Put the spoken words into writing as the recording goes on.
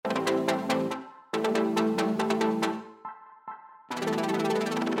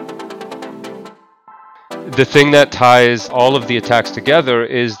The thing that ties all of the attacks together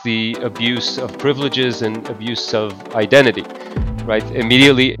is the abuse of privileges and abuse of identity, right?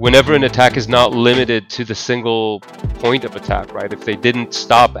 Immediately, whenever an attack is not limited to the single point of attack, right? If they didn't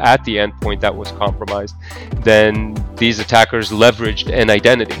stop at the endpoint that was compromised, then these attackers leveraged an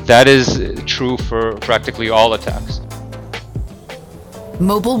identity. That is true for practically all attacks.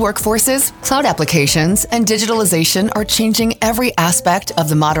 Mobile workforces, cloud applications, and digitalization are changing every aspect of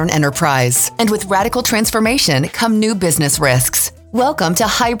the modern enterprise. And with radical transformation come new business risks. Welcome to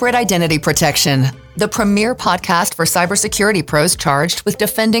Hybrid Identity Protection, the premier podcast for cybersecurity pros charged with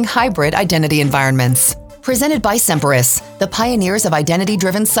defending hybrid identity environments. Presented by Semperis, the pioneers of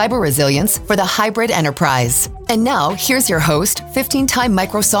identity-driven cyber resilience for the hybrid enterprise. And now, here's your host, 15-time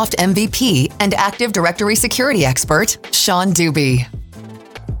Microsoft MVP and Active Directory security expert, Sean Dubey.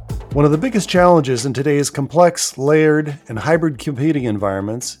 One of the biggest challenges in today's complex, layered, and hybrid computing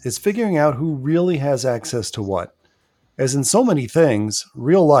environments is figuring out who really has access to what. As in so many things,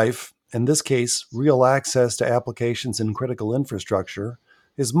 real life, in this case, real access to applications and critical infrastructure,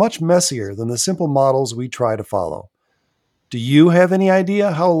 is much messier than the simple models we try to follow. Do you have any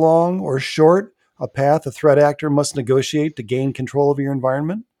idea how long or short a path a threat actor must negotiate to gain control of your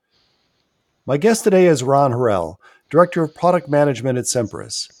environment? My guest today is Ron Harel, Director of Product Management at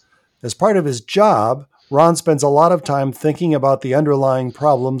Semperis. As part of his job, Ron spends a lot of time thinking about the underlying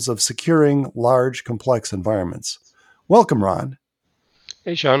problems of securing large, complex environments. Welcome, Ron.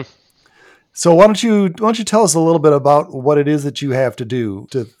 Hey, Sean. So why don't you tell us a little bit about what it is that you have to do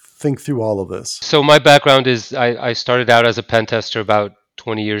to think through all of this? So my background is I started out as a pen tester about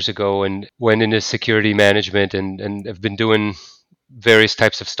 20 years ago and went into security management and have been doing various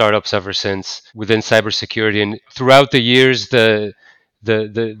types of startups ever since within cybersecurity. And throughout the years, the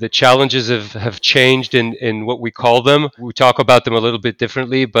challenges have changed in what we call them. We talk about them a little bit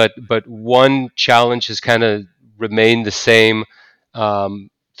differently, but one challenge has kind of remained the same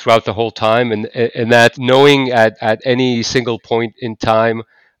throughout the whole time, and that knowing at any single point in time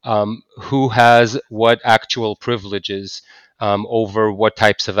who has what actual privileges over what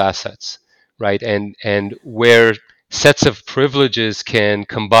types of assets, right? And where sets of privileges can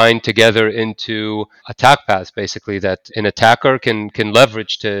combine together into attack paths, basically, that an attacker can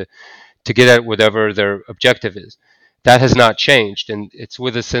leverage to get at whatever their objective is. That has not changed, and it's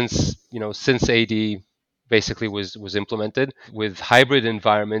with us since AD basically was implemented. With hybrid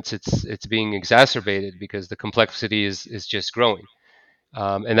environments, it's being exacerbated because the complexity is just growing.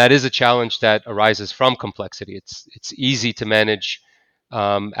 And that is a challenge that arises from complexity. It's easy to manage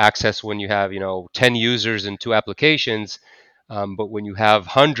access when you have 10 users and 2 applications, but when you have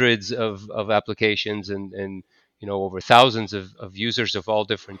hundreds of applications and over thousands of users of all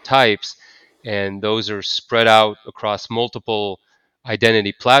different types, and those are spread out across multiple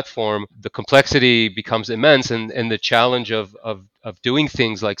identity platform, the complexity becomes immense, and the challenge of doing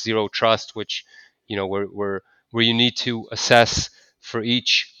things like zero trust, which where you need to assess for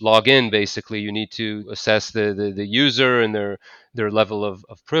each login. Basically, you need to assess the user and their level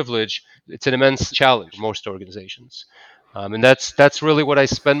of privilege. It's an immense challenge for most organizations. And that's really what I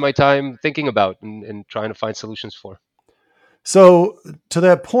spend my time thinking about and trying to find solutions for. So to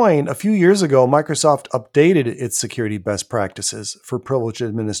that point, a few years ago, Microsoft updated its security best practices for privileged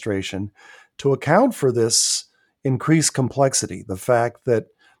administration to account for this increased complexity, the fact that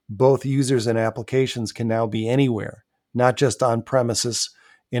both users and applications can now be anywhere, not just on premises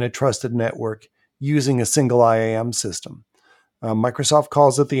in a trusted network using a single IAM system. Microsoft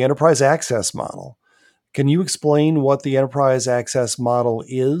calls it the enterprise access model. Can you explain what the enterprise access model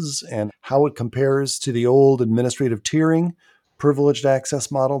is and how it compares to the old administrative tiering privileged access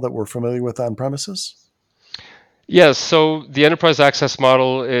model that we're familiar with on premises? Yes, so the enterprise access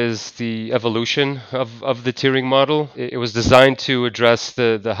model is the evolution of the tiering model. It was designed to address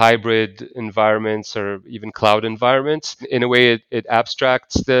the hybrid environments or even cloud environments. In a way, it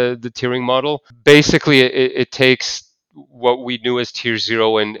abstracts the tiering model. Basically, it takes what we knew as tier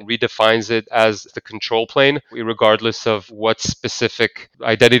 0 and redefines it as the control plane, regardless of what specific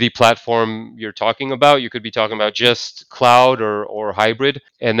identity platform you're talking about. You could be talking about just cloud or hybrid.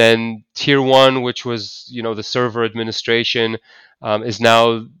 And then tier 1, which was the server administration, is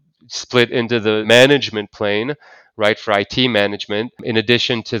now split into the management plane, right, for IT management, in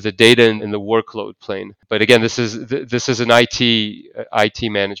addition to the data and the workload plane. But again, this is an IT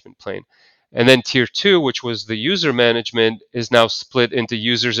management plane. And then tier 2, which was the user management, is now split into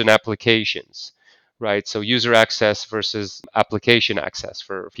users and applications, right? So user access versus application access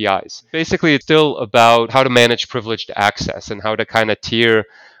for PIs. Basically, it's still about how to manage privileged access and how to kind of tier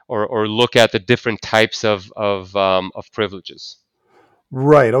or look at the different types of privileges.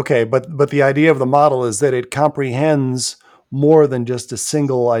 Right. Okay. But the idea of the model is that it comprehends more than just a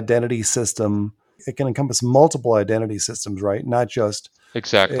single identity system. It can encompass multiple identity systems, right? Not just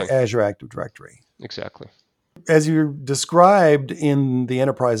Exactly. Azure Active Directory. Exactly. As you described in the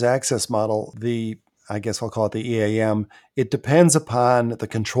enterprise access model, the I guess I'll call it the EAM, it depends upon the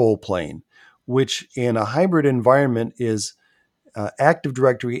control plane, which in a hybrid environment is Active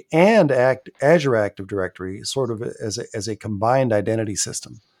Directory and Azure Active Directory, sort of as a combined identity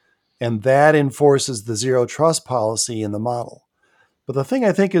system. And that enforces the zero trust policy in the model. But the thing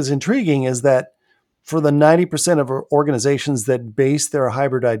I think is intriguing is that for the 90% of organizations that base their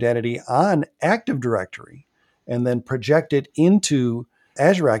hybrid identity on Active Directory and then project it into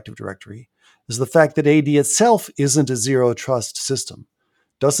Azure Active Directory, is the fact that AD itself isn't a zero trust system.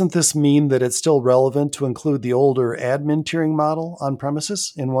 Doesn't this mean that it's still relevant to include the older admin tiering model on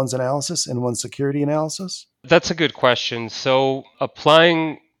premises in one's analysis, in one's security analysis? That's a good question. So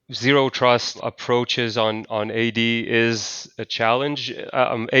applying zero trust approaches on AD is a challenge.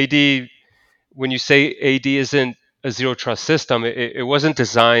 AD, when you say AD isn't a zero trust system, it wasn't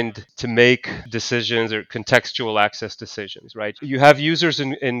designed to make decisions or contextual access decisions, right? You have users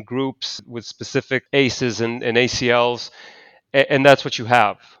in groups with specific ACEs and ACLs, and that's what you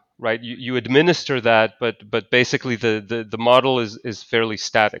have, right? You administer that, but basically the model is fairly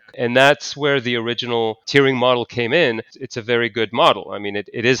static, and that's where the original tiering model came in. It's a very good model. I mean, it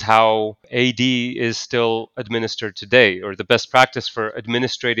is how AD is still administered today, or the best practice for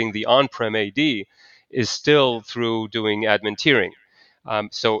administrating the on-prem AD is still through doing admin tiering.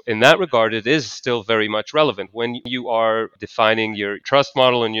 So in that regard, it is still very much relevant. When you are defining your trust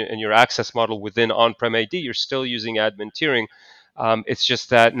model and your access model within on-prem AD, you're still using admin tiering. It's just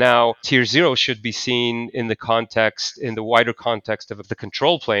that now tier zero should be seen in the context, in the wider context of the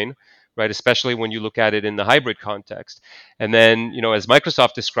control plane, right? Especially when you look at it in the hybrid context. And then, as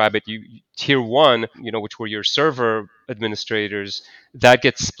Microsoft described it, tier one, which were your server administrators, that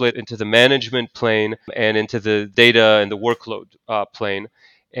gets split into the management plane and into the data and the workload plane.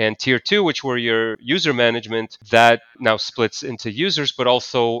 And tier two, which were your user management, that now splits into users, but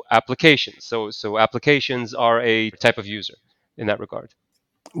also applications. So applications are a type of user in that regard.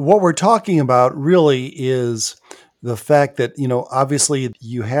 What we're talking about really is the fact that, obviously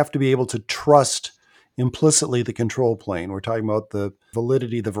you have to be able to trust implicitly the control plane. We're talking about the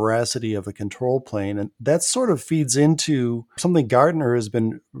validity, the veracity of the control plane. And that sort of feeds into something Gartner has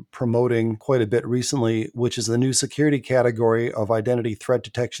been promoting quite a bit recently, which is the new security category of identity threat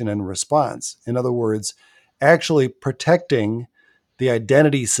detection and response. In other words, actually protecting the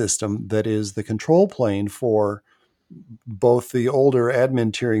identity system that is the control plane for both the older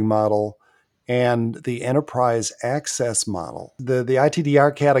admin tiering model and the enterprise access model. The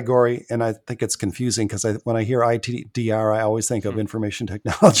ITDR category, and I think it's confusing because when I hear ITDR, I always think of information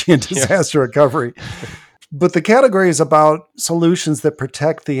technology and Yeah. disaster recovery. But the category is about solutions that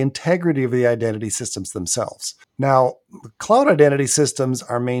protect the integrity of the identity systems themselves. Now, cloud identity systems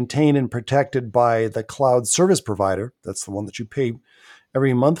are maintained and protected by the cloud service provider. That's the one that you pay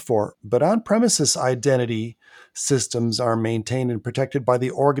every month for. But on premises identity systems are maintained and protected by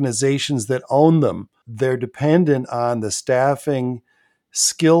the organizations that own them. They're dependent on the staffing,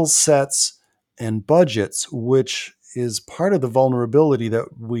 skill sets, and budgets, which is part of the vulnerability that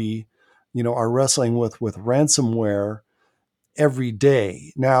we are wrestling with ransomware every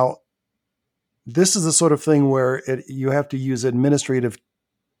day. Now, this is the sort of thing where you have to use administrative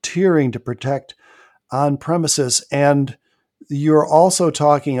tiering to protect on premises. And you're also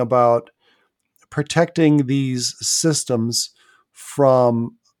talking about protecting these systems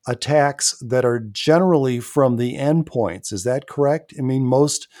from attacks that are generally from the endpoints. Is that correct? I mean,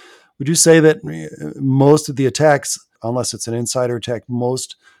 would you say that most of the attacks, unless it's an insider attack,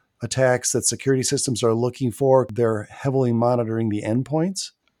 most attacks that security systems are looking for, they're heavily monitoring the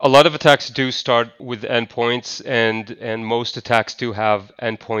endpoints? A lot of attacks do start with endpoints, and most attacks do have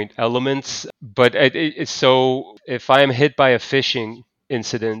endpoint elements. But so if I am hit by a phishing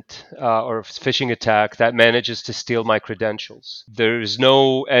incident or phishing attack that manages to steal my credentials, there is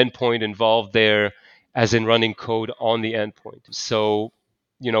no endpoint involved there, as in running code on the endpoint. So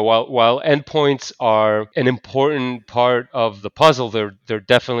while endpoints are an important part of the puzzle, they're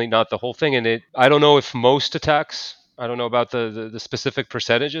definitely not the whole thing. And I don't know if most attacks. I don't know about the specific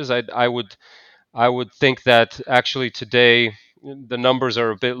percentages. I would think that actually today the numbers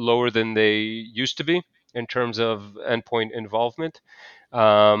are a bit lower than they used to be in terms of endpoint involvement.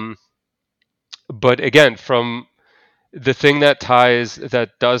 Um, but again, from the thing that ties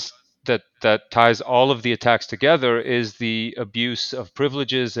all of the attacks together is the abuse of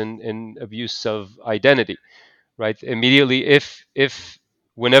privileges and abuse of identity, right? Immediately, if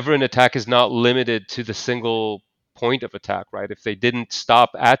whenever an attack is not limited to the single point of attack, right? If they didn't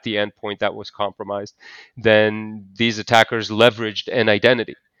stop at the endpoint that was compromised, then these attackers leveraged an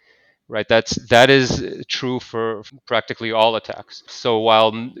identity, right? That is true for practically all attacks. So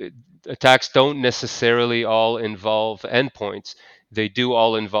while attacks don't necessarily all involve endpoints, they do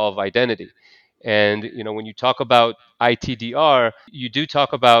all involve identity. And when you talk about ITDR, you do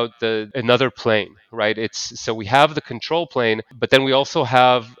talk about the another plane, right? It's so we have the control plane, but then we also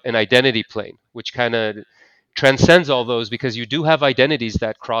have an identity plane, which kind of transcends all those because you do have identities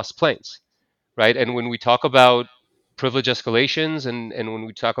that cross planes, right? And when we talk about privilege escalations and when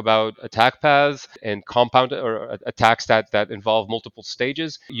we talk about attack paths and compound or attacks that involve multiple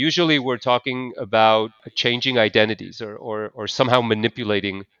stages, usually we're talking about changing identities or somehow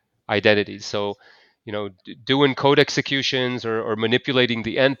manipulating identities. So, doing code executions or manipulating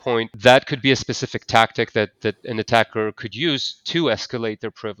the endpoint, that could be a specific tactic that an attacker could use to escalate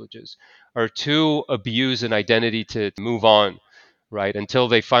their privileges or to abuse an identity to move on, right? Until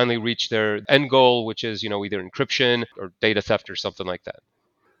they finally reach their end goal, which is, either encryption or data theft or something like that.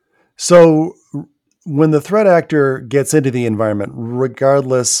 So when the threat actor gets into the environment,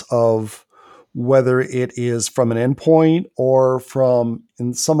 regardless of whether it is from an endpoint or from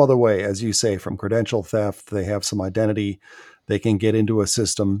in some other way, as you say, from credential theft, they have some identity, they can get into a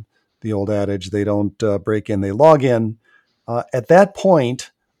system. The old adage, they don't break in, they log in. At that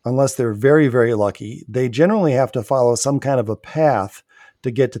point, unless they're very, very lucky, they generally have to follow some kind of a path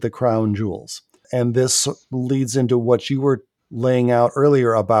to get to the crown jewels. And this leads into what you were laying out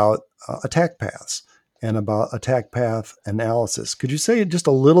earlier about attack paths and about attack path analysis. Could you say just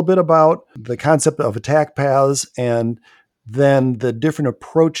a little bit about the concept of attack paths and then the different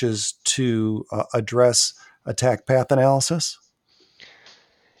approaches to address attack path analysis?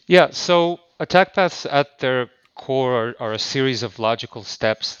 Yeah, so attack paths at their core are a series of logical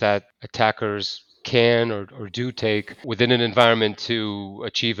steps that attackers can or do take within an environment to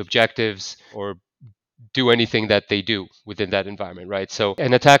achieve objectives or do anything that they do within that environment, right? So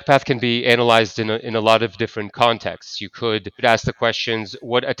an attack path can be analyzed in a lot of different contexts. You could ask the questions,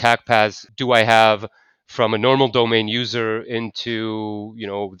 what attack paths do I have from a normal domain user into,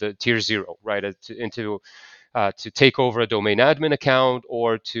 the tier zero, right? Into to take over a domain admin account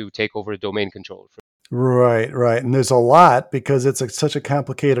or to take over a domain controller. Right, right. And there's a lot because it's such a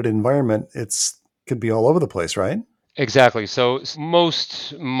complicated environment. It's could be all over the place, right? Exactly. So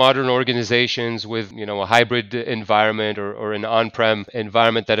most modern organizations with a hybrid environment or an on-prem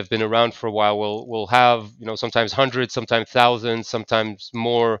environment that have been around for a while will have sometimes hundreds, sometimes thousands, sometimes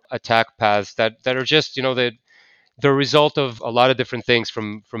more attack paths that are just the result of a lot of different things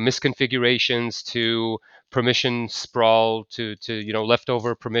from misconfigurations to permission sprawl to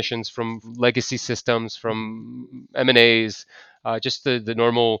leftover permissions from legacy systems from M&As, just the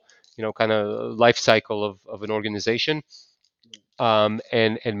normal kind of life cycle of an organization,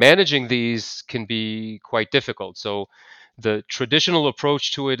 and managing these can be quite difficult. So the traditional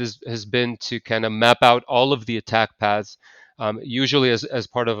approach to it has been to kind of map out all of the attack paths, usually as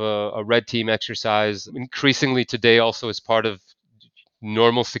part of a red team exercise. Increasingly today, also as part of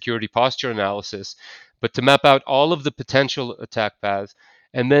normal security posture analysis, but to map out all of the potential attack paths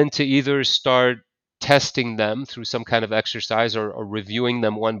and then to either start testing them through some kind of exercise or reviewing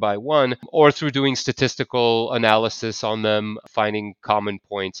them one by one, or through doing statistical analysis on them, finding common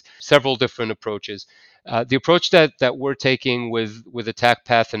points, several different approaches. The approach that we're taking with attack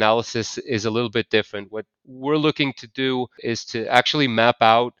path analysis is a little bit different. What we're looking to do is to actually map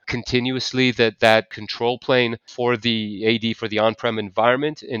out continuously that control plane for the AD for the on-prem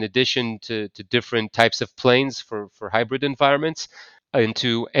environment, in addition to different types of planes for hybrid environments, and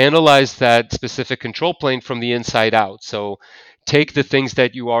to analyze that specific control plane from the inside out. So take the things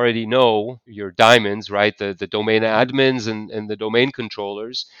that you already know, your diamonds, right? The domain admins and the domain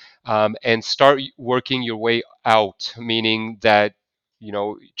controllers, and start working your way out, meaning that,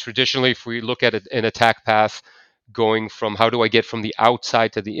 traditionally, if we look at an attack path going from how do I get from the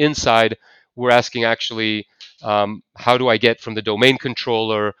outside to the inside, we're asking actually, how do I get from the domain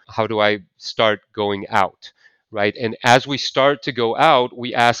controller? How do I start going out? Right. And as we start to go out,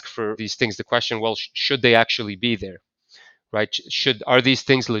 we ask for these things, the question, well, should they actually be there? Right? Are these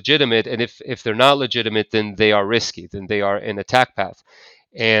things legitimate? And if they're not legitimate, then they are risky, then they are an attack path.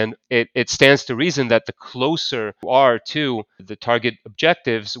 And it stands to reason that the closer you are to the target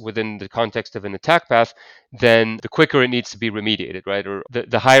objectives within the context of an attack path, then the quicker it needs to be remediated, right? Or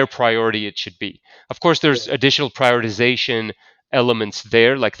the higher priority it should be. Of course, there's additional prioritization elements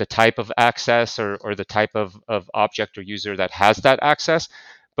there, like the type of access or the type of object or user that has that access.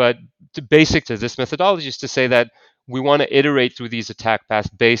 But the basic to this methodology is to say that we want to iterate through these attack paths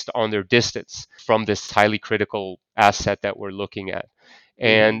based on their distance from this highly critical asset that we're looking at.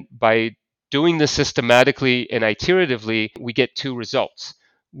 And by doing this systematically and iteratively, we get two results.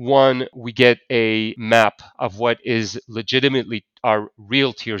 One, we get a map of what is legitimately our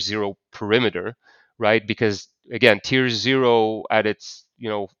real tier zero perimeter, right? Because again, tier zero at its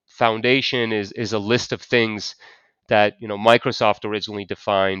foundation is a list of things that Microsoft originally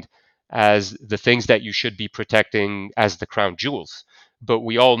defined as the things that you should be protecting as the crown jewels. But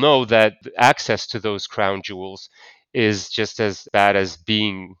we all know that access to those crown jewels is just as bad as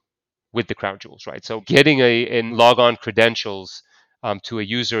being with the crown jewels, right? So getting in logon credentials to a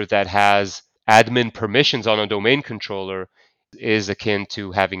user that has admin permissions on a domain controller is akin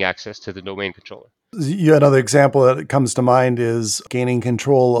to having access to the domain controller. Another example that comes to mind is gaining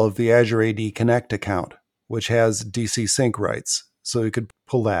control of the Azure AD Connect account, which has DC sync rights. So you could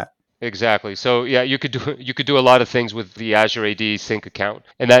pull that. Exactly. So yeah, you could do a lot of things with the Azure AD Sync account,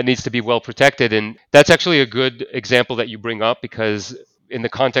 and that needs to be well protected. And that's actually a good example that you bring up because in the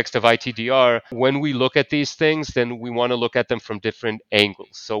context of ITDR, when we look at these things, then we want to look at them from different angles.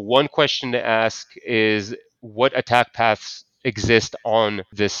 So one question to ask is what attack paths exist on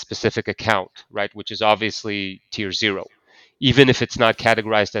this specific account, right? Which is obviously tier zero, even if it's not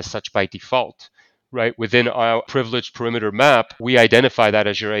categorized as such by default, right? Within our privileged perimeter map, we identify that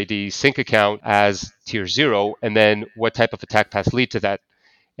Azure AD sync account as tier zero, and then what type of attack paths lead to that.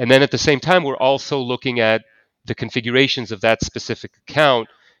 And then at the same time, we're also looking at the configurations of that specific account,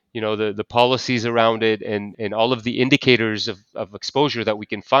 the policies around it, and all of the indicators of exposure that we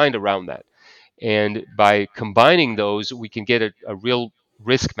can find around that. And by combining those, we can get a real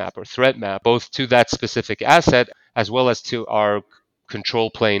risk map or threat map, both to that specific asset as well as to our control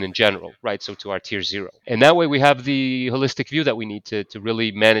plane in general, right? So to our tier zero. And that way we have the holistic view that we need to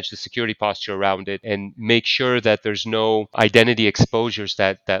really manage the security posture around it and make sure that there's no identity exposures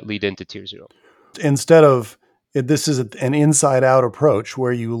that lead into tier zero. Instead of this is an inside out approach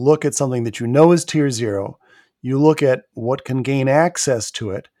where you look at something that you know is tier zero, you look at what can gain access to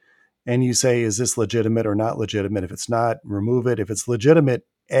it, and you say, is this legitimate or not legitimate? If it's not, remove it. If it's legitimate,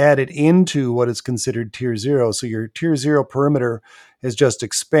 add it into what is considered tier zero. So your tier zero perimeter has just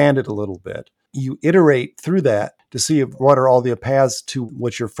expanded a little bit. You iterate through that to see what are all the paths to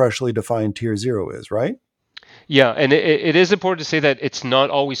what your freshly defined tier zero is, right? Yeah, and it is important to say that it's not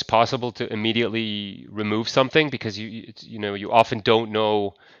always possible to immediately remove something because you often don't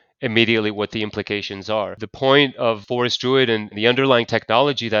know immediately what the implications are. The point of Forest Druid and the underlying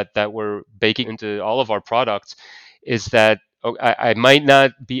technology that we're baking into all of our products is that I might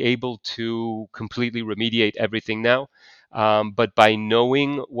not be able to completely remediate everything now. But by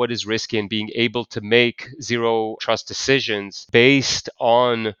knowing what is risky and being able to make zero trust decisions based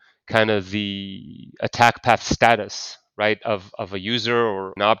on kind of the attack path status, right, of a user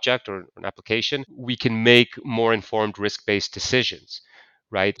or an object or an application, we can make more informed risk-based decisions,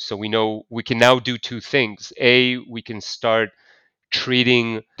 right? So we know we can now do two things. A, we can start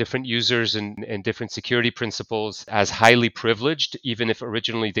treating different users and different security principals as highly privileged, even if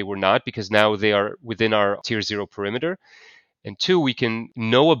originally they were not, because now they are within our tier zero perimeter. And two, we can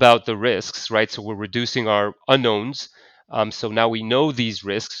know about the risks, right? So we're reducing our unknowns. So now we know these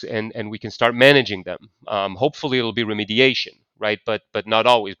risks and we can start managing them. Hopefully it'll be remediation, right? But not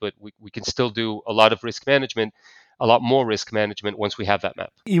always, but we can still do a lot of risk management, a lot more risk management once we have that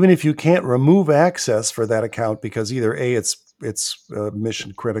map. Even if you can't remove access for that account because either A, it's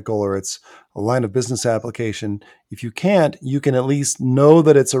mission critical or it's a line of business application. If you can't, you can at least know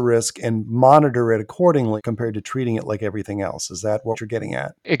that it's a risk and monitor it accordingly compared to treating it like everything else. Is that what you're getting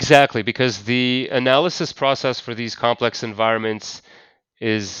at? Exactly, because the analysis process for these complex environments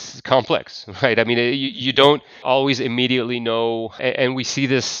is complex, right? I mean, you don't always immediately know, and we see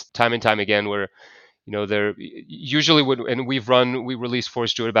this time and time again where they're usually when and we released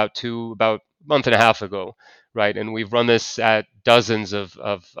Force Druid about a month and a half ago, right? And we've run this at dozens of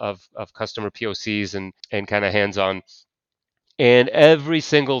customer POCs and kind of hands-on. And every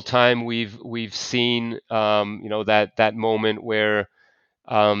single time we've seen that moment where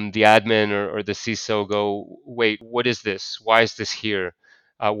the admin or the CISO go, wait, what is this? Why is this here?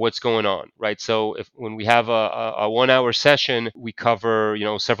 What's going on, right? So if when we have a 1 hour session, we cover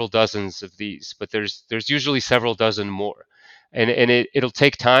several dozens of these, but there's usually several dozen more. And it'll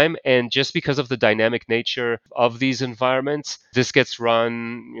take time, and just because of the dynamic nature of these environments, this gets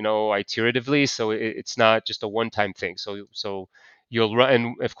run iteratively, so it's not just a one-time thing. So you'll run,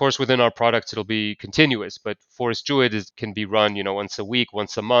 and of course within our products it'll be continuous, but Forest Druid can be run, once a week,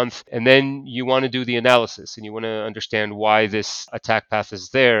 once a month, and then you want to do the analysis and you want to understand why this attack path is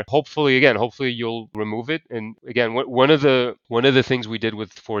there. Hopefully you'll remove it. And again, one of the things we did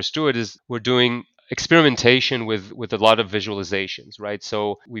with Forest Druid is we're doing experimentation with a lot of visualizations, right?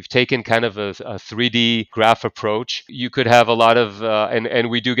 So we've taken kind of a 3D graph approach. You could have a lot of and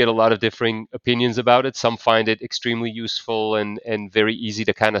we do get a lot of differing opinions about it. Some find it extremely useful and very easy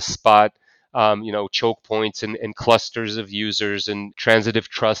to kind of spot choke points and clusters of users and transitive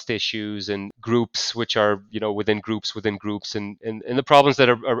trust issues and groups, which are, within groups and the problems that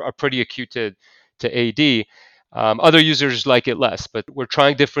are pretty acute to AD. Other users like it less, but we're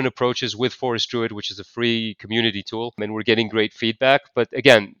trying different approaches with Forest Druid, which is a free community tool, and we're getting great feedback. But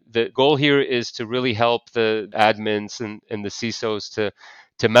again, the goal here is to really help the admins and the CISOs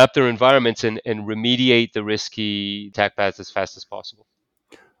to map their environments and remediate the risky attack paths as fast as possible.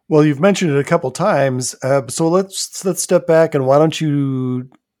 Well, you've mentioned it a couple times, so let's step back and why don't you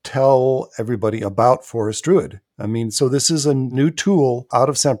tell everybody about Forest Druid? I mean, so this is a new tool out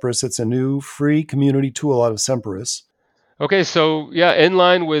of Semperis. It's a new free community tool out of Semperis. Okay, so yeah, in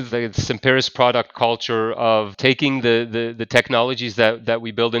line with the Semperis product culture of taking the technologies that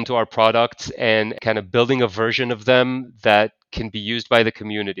we build into our products and kind of building a version of them that can be used by the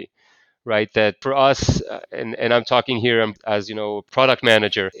community, right? That for us, and I'm talking here as product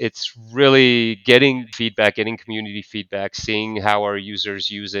manager, it's really getting feedback, getting community feedback, seeing how our users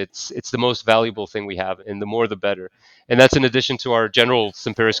use it. It's the most valuable thing we have, and the more the better. And that's in addition to our general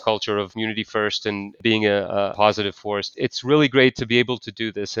Semperis culture of community first and being a positive force. It's really great to be able to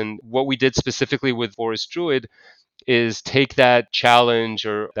do this. And what we did specifically with Forest Druid is take that challenge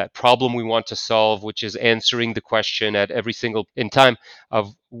or that problem we want to solve, which is answering the question at every single in time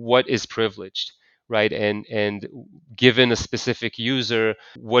of what is privileged, right? And given a specific user,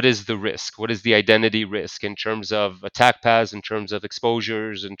 what is the risk? What is the identity risk in terms of attack paths, in terms of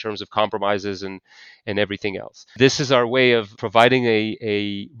exposures, in terms of compromises, and everything else? This is our way of providing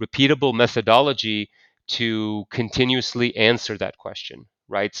a repeatable methodology to continuously answer that question,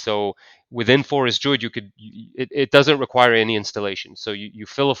 right? So within Forest Druid, it doesn't require any installation. So you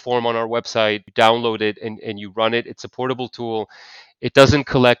fill a form on our website, you download it, and you run it. It's a portable tool. It doesn't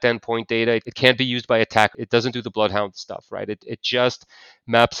collect endpoint data. It can't be used by attack. It doesn't do the Bloodhound stuff, right? It just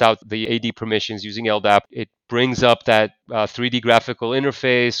maps out the AD permissions using LDAP. It brings up that 3D graphical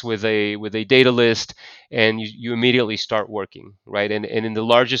interface with a data list, and you immediately start working, right? And in the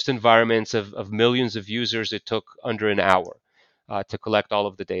largest environments of millions of users, it took under an hour to collect all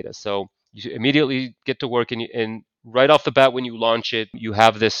of the data. So you immediately get to work, and right off the bat when you launch it, you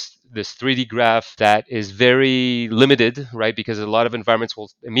have this 3D graph that is very limited, right? Because a lot of environments will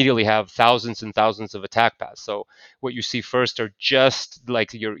immediately have thousands and thousands of attack paths. So what you see first are just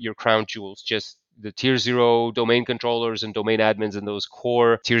like your crown jewels, just the tier 0 domain controllers and domain admins and those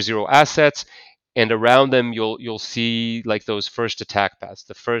core tier 0 assets. And around them you'll see like those first attack paths,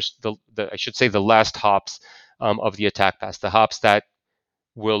 the I should say the last hops of the attack paths, the hops that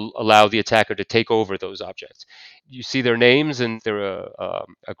will allow the attacker to take over those objects. You see their names, and they're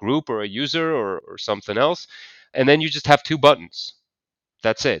a group or a user or something else. And then you just have two buttons.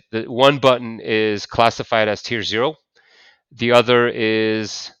 That's it. The one button is classified as tier 0. The other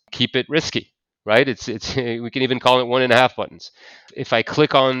is keep it risky, right? It's we can even call it 1.5 buttons. If I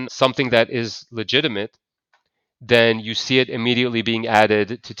click on something that is legitimate, then you see it immediately being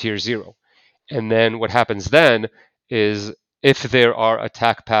added to tier 0. And then what happens then is if there are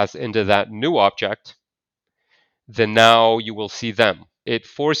attack paths into that new object, then now you will see them. It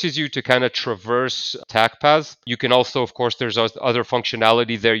forces you to kind of traverse attack paths. You can also, of course, there's other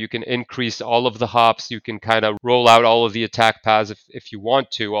functionality there. You can increase all of the hops. You can kind of roll out all of the attack paths if you want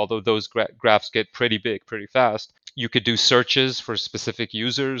to, although those graphs get pretty big pretty fast. You could do searches for specific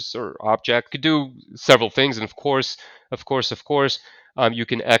users or objects. You could do several things. And of course, you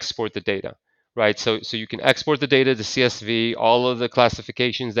can export the data, right? So you can export the data to CSV, all of the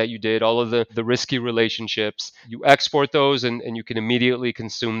classifications that you did, all of the risky relationships. You export those and you can immediately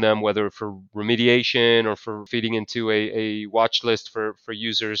consume them, whether for remediation or for feeding into a watch list for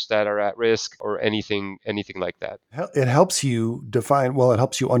users that are at risk or anything like that. It helps you it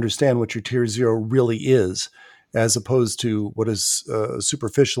helps you understand what your tier 0 really is, as opposed to what is a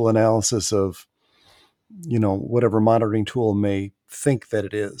superficial analysis of whatever monitoring tool may think that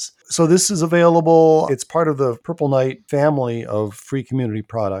it is. So this is available. It's part of the Purple Knight family of free community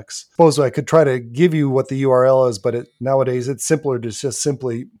products. I suppose I could try to give you what the URL is, but nowadays it's simpler to just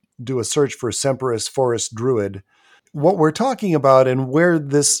simply do a search for Semperis Forest Druid. What we're talking about and where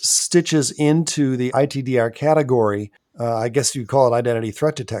this stitches into the ITDR category, I guess you'd call it identity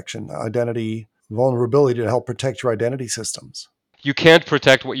threat detection, identity vulnerability to help protect your identity systems. You can't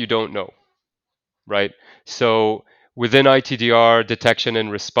protect what you don't know, right? So within ITDR detection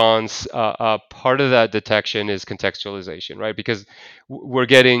and response, part of that detection is contextualization, right? Because we're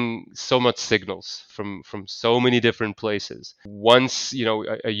getting so much signals from so many different places. Once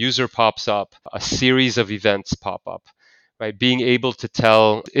a user pops up, a series of events pop up. Right, being able to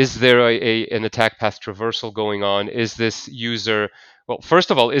tell, is there an attack path traversal going on? Is this user, well,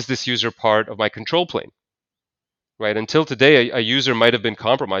 first of all, is this user part of my control plane? Right, until today, a user might have been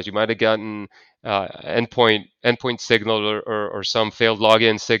compromised. You might have gotten endpoint signal or some failed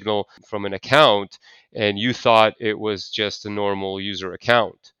login signal from an account, and you thought it was just a normal user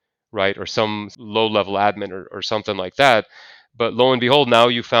account, right, or some low-level admin or something like that. But lo and behold, now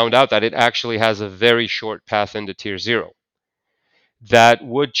you found out that it actually has a very short path into tier 0. That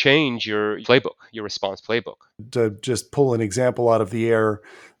would change your playbook, your response playbook. To just pull an example out of the air,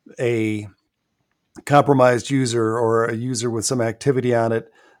 a compromised user or a user with some activity on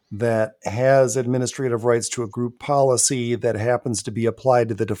it that has administrative rights to a group policy that happens to be applied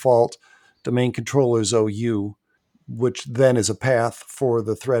to the default domain controller's OU, which then is a path for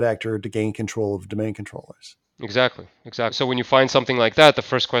the threat actor to gain control of domain controllers. Exactly. So when you find something like that, the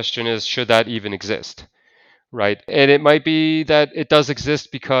first question is, should that even exist? Right. And it might be that it does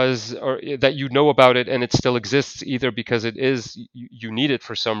exist because, or that you know about it and it still exists, either because it is, you need it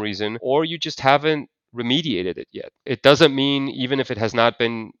for some reason, or you just haven't remediated it yet. It doesn't mean, even if it has not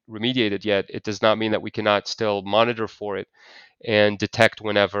been remediated yet, it does not mean that we cannot still monitor for it and detect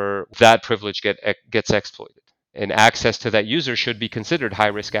whenever that privilege gets exploited. And access to that user should be considered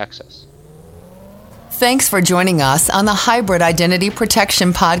high-risk access. Thanks for joining us on the Hybrid Identity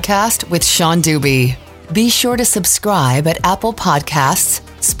Protection Podcast with Sean Dubey. Be sure to subscribe at Apple Podcasts,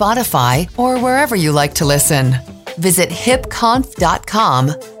 Spotify, or wherever you like to listen. Visit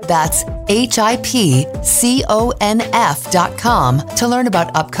hipconf.com, that's HIPCONF.com, to learn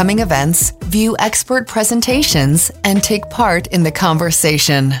about upcoming events, view expert presentations, and take part in the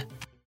conversation.